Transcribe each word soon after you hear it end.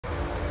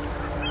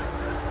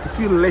if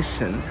you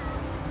listen,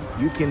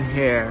 you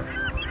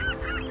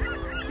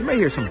may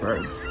hear some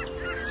birds,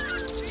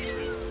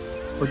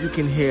 but you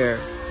can hear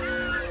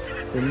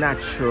the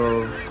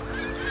natural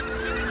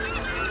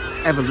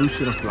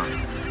evolution of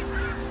life,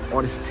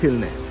 or the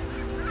stillness.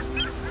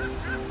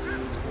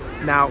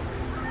 Now,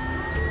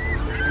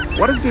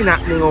 what has been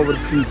happening over the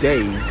few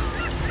days,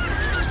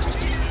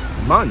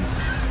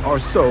 months or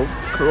so,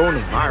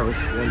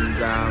 coronavirus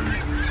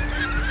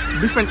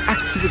and different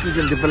activities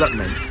and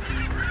development,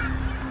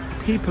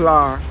 people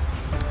are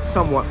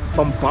somewhat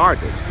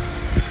bombarded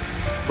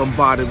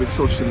with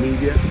social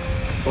media,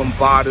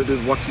 bombarded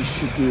with what you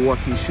should do,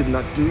 what you should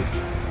not do,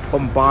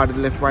 bombarded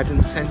left, right,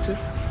 and center.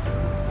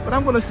 But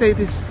I'm going to say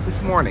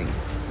this morning: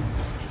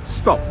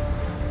 stop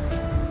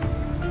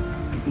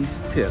and be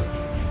still.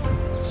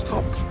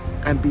 Stop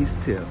and be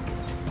still,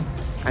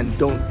 and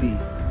don't be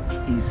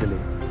easily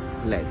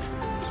led.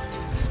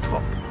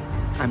 Stop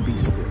and be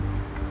still.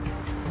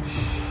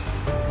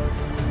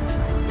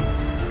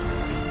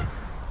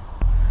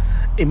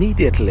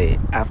 Immediately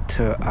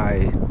after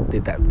I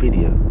did that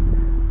video,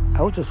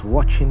 I was just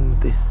watching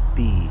this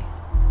bee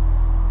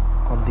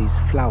on these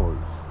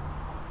flowers.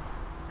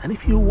 And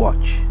if you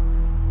watch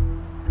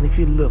and if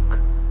you look,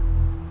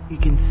 you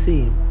can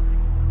see him,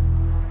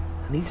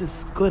 and he's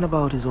just going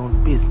about his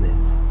own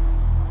business,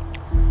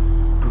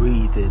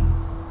 breathing,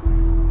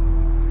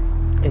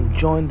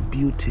 enjoying the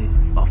beauty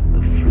of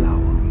the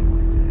flower,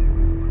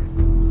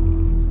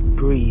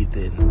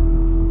 breathing,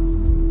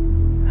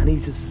 and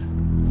he's just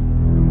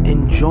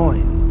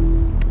enjoying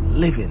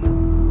living.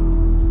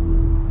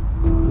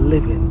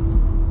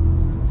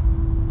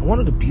 And one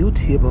of the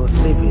beauty about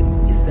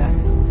living is that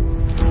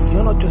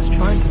you're not just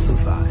trying to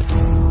survive.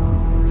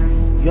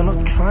 You're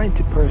not trying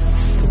to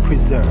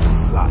preserve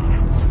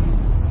life.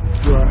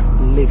 You're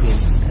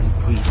living and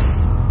breathing.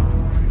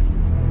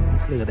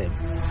 Look at him.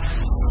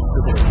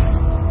 Look at him.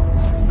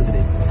 Look at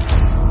him.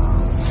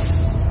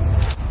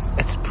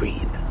 Let's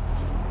breathe.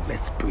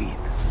 Let's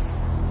breathe.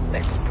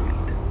 Let's breathe.